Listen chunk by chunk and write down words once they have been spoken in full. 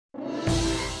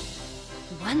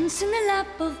Once in the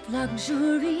lap of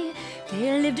luxury,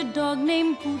 there lived a dog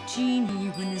named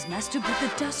POOCHINI. When his master bit the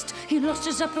dust, he lost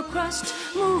his upper crust.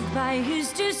 Moved by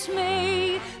his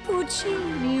dismay,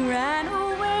 POOCHINI ran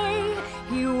away.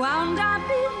 He wound up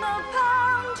in the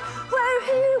pound, where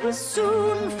he was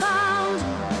soon found.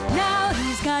 Now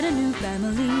he's got a new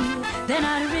family. They're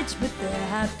not rich, but they're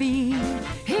happy.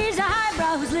 He's a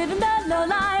highbrow who's living the low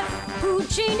life.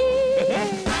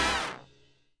 POOCHINI.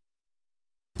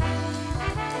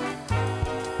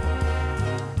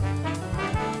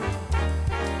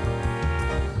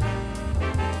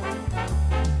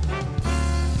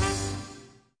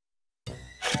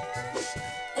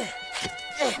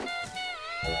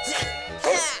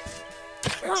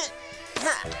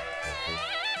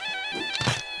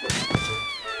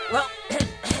 Well,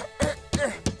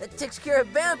 that takes care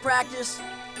of band practice.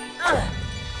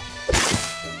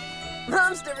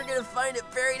 Mom's never gonna find it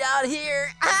buried out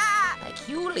here.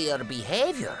 Peculiar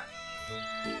behavior.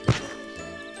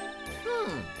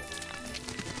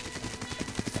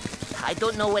 I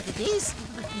don't know what it is,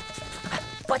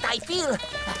 but I feel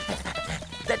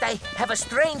that I have a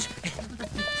strange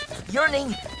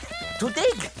yearning to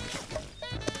dig.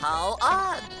 How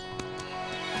odd.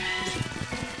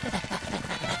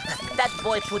 That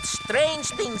boy puts strange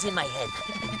things in my head.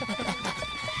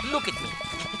 Look at me.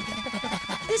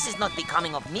 This is not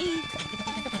becoming of me.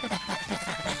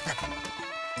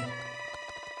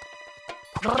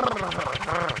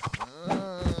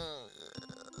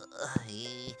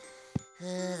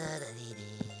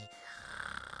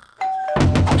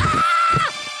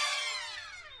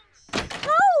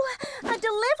 A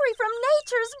delivery from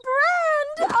Nature's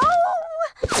Brand!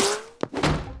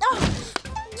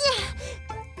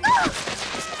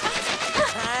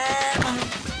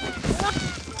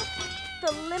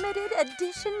 The limited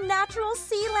edition natural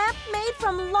sea lamp made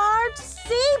from large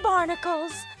sea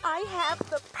barnacles. I have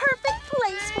the perfect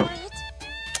place for it.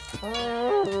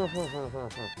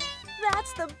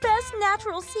 That's the best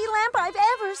natural sea lamp I've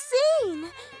ever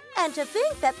seen. And to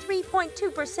think that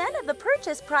 3.2% of the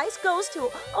purchase price goes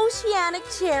to oceanic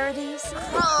charities.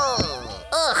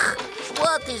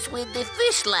 What is with the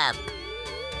fish lamp?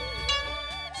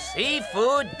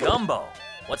 Seafood gumbo.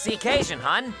 What's the occasion,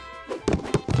 hon?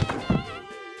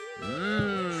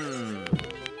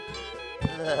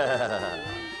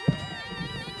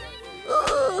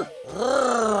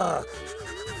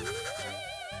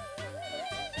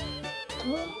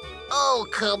 Oh,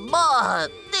 come on.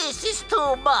 This is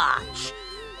too much.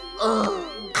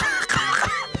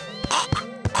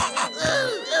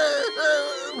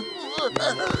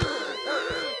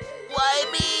 Why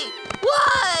me?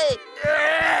 Why?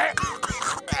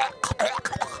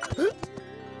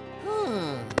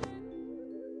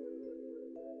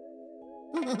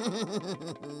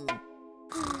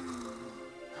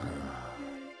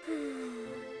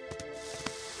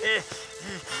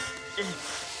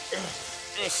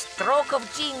 A stroke of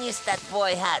genius that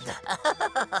boy had.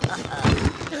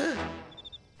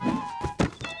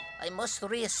 I must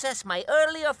reassess my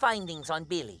earlier findings on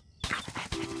Billy.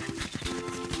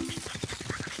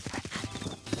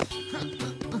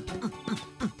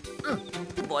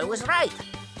 The boy was right.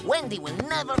 Wendy will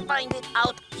never find it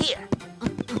out here.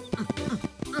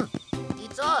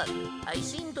 It's odd. I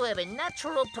seem to have a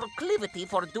natural proclivity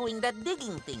for doing that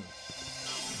digging thing.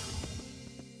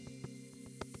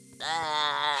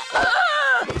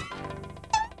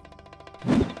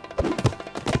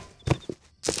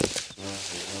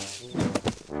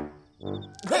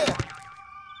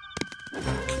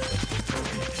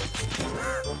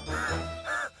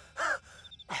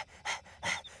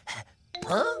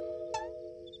 Huh?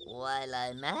 While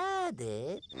I'm at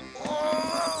it...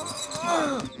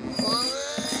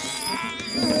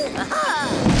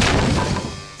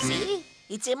 See?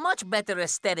 It's a much better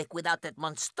aesthetic without that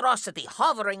monstrosity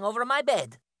hovering over my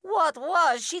bed. What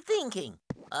was she thinking?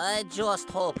 I just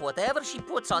hope whatever she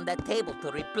puts on that table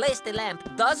to replace the lamp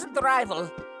doesn't rival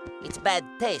its bad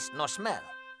taste nor smell.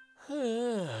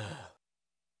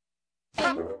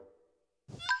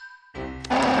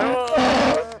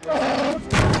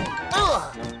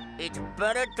 It's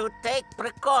better to take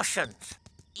precautions.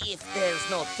 If there's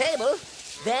no table,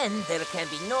 then there can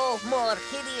be no more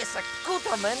hideous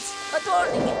accoutrements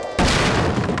adorning it.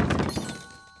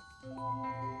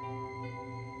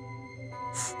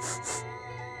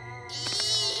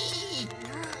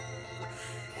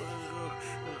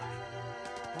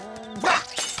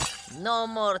 No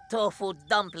more tofu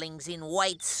dumplings in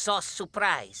white sauce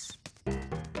surprise.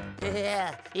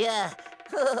 Yeah.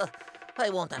 I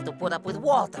won't have to put up with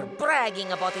Walter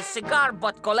bragging about his cigar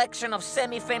butt collection of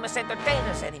semi-famous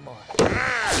entertainers anymore.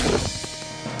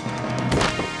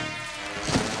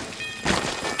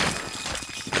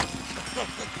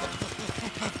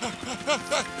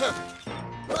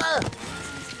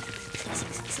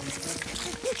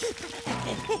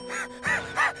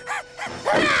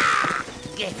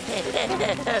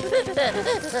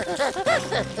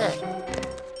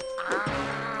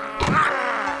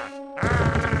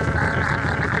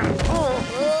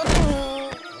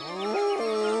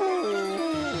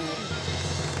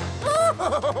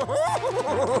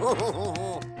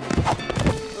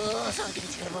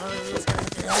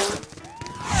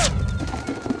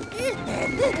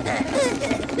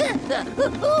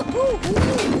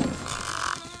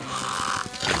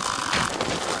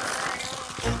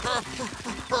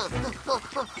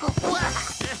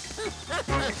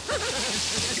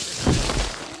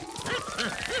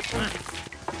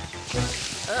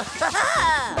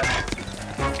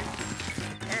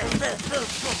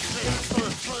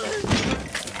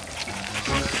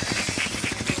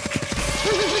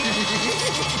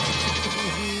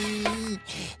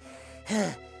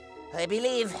 I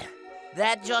believe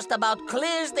that just about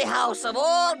clears the house of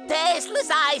all tasteless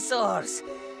eyesores.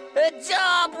 A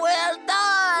job well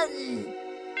done!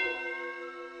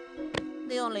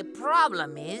 The only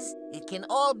problem is, it can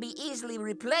all be easily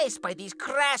replaced by these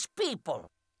crass people.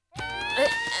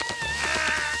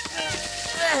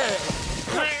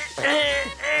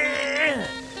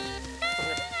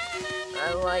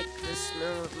 I like the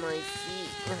smell of my feet.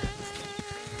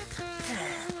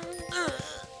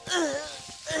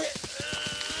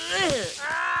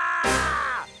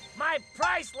 Ah! My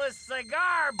priceless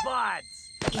cigar butts!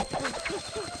 My particle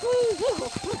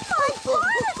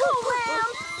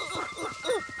lamp!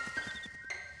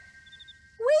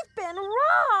 We've been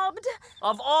robbed!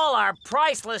 Of all our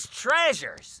priceless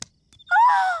treasures!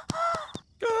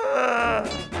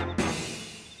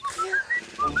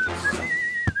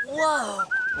 Whoa!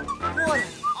 What an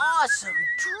awesome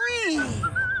dream!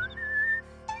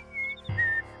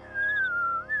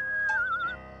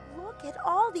 Look at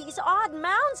all these odd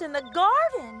mounds in the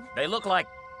garden. They look like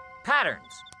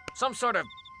patterns. Some sort of,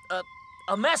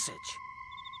 a message.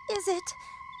 Is it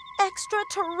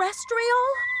extraterrestrial?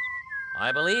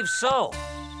 I believe so.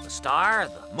 The star,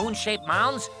 the moon-shaped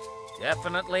mounds,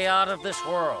 definitely out of this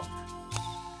world.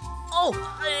 Oh,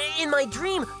 in my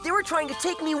dream, they were trying to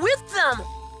take me with them!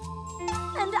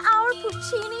 And our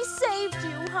Puccini saved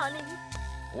you, honey.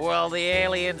 Well, the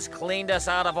aliens cleaned us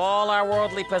out of all our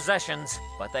worldly possessions,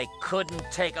 but they couldn't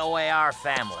take away our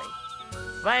family.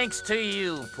 Thanks to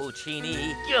you,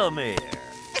 Puccini. Come here.